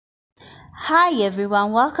Hi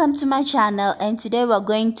everyone, welcome to my channel, and today we're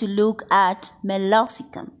going to look at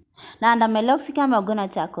Meloxicam. Now under Meloxicam, we're going to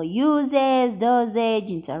tackle uses, dosage,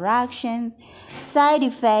 interactions, side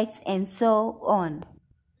effects, and so on.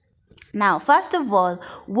 Now first of all,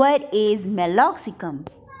 what is Meloxicam?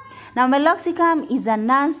 Now Meloxicam is a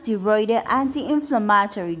non-steroidal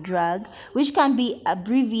anti-inflammatory drug which can be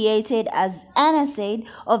abbreviated as NSAID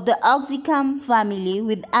of the oxycam family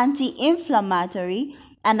with anti-inflammatory,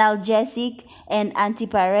 analgesic, and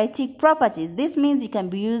antipyretic properties. This means it can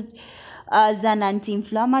be used as an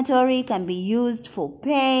anti-inflammatory, can be used for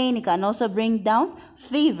pain, it can also bring down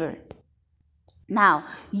fever. Now,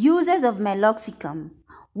 uses of Meloxicam.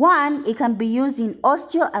 1. It can be used in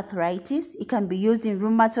osteoarthritis, it can be used in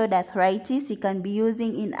rheumatoid arthritis, it can be used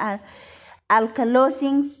in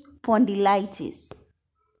ankylosing spondylitis.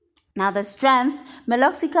 Now the strength,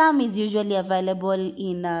 Meloxicam is usually available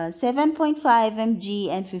in 7.5 mg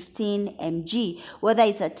and 15 mg, whether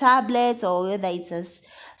it's a tablet or whether it's a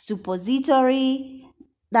suppository.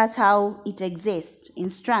 That's how it exists in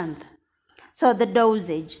strength. So the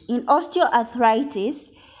dosage, in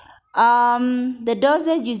osteoarthritis, the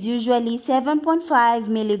dosage is usually 7.5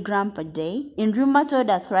 milligram per day. In rheumatoid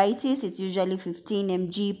arthritis, it's usually 15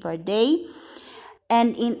 mg per day.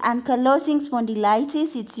 And in ankylosing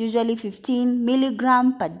spondylitis, it's usually 15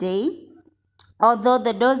 milligram per day. Although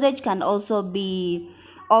the dosage can also be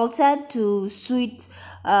altered to suit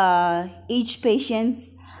each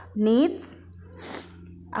patient's needs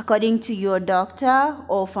according to your doctor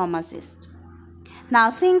or pharmacist.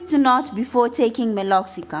 Now, things to note before taking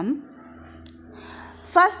Meloxicam.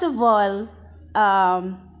 First of all,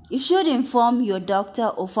 you should inform your doctor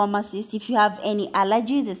or pharmacist if you have any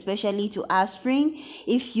allergies, especially to aspirin,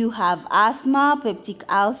 if you have asthma, peptic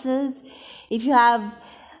ulcers, if you have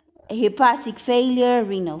hepatic failure,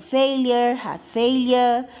 renal failure, heart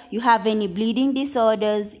failure, you have any bleeding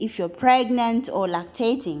disorders, if you're pregnant or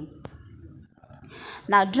lactating.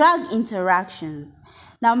 Now, drug interactions.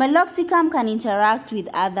 Now, Meloxicam can interact with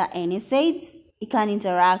other NSAIDs. It can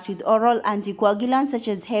interact with oral anticoagulants such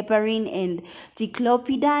as heparin and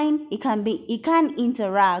ticlopidine. It can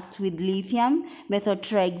interact with lithium,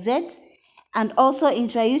 methotrexate, and also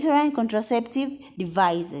intrauterine contraceptive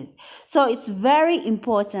devices. So it's very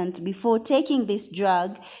important before taking this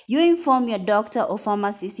drug, you inform your doctor or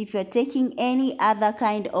pharmacist if you're taking any other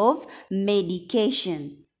kind of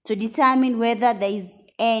medication to determine whether there is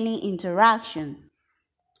any interaction.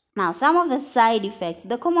 Now, some of the side effects,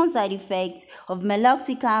 the common side effects of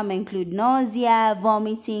Meloxicam include nausea,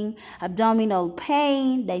 vomiting, abdominal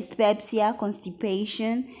pain, dyspepsia,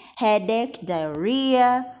 constipation, headache,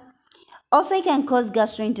 diarrhea. Also, it can cause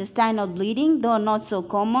gastrointestinal bleeding, though not so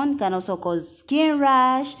common. It can also cause skin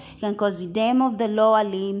rash. It can cause edema of the lower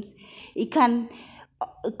limbs. It can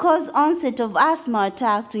cause onset of asthma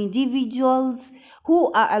attack to individuals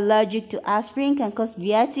who are allergic to aspirin, can cause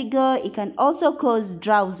vertigo. It can also cause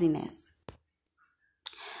drowsiness.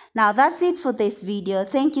 Now that's it for this video.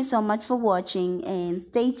 Thank you so much for watching and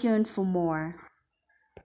stay tuned for more.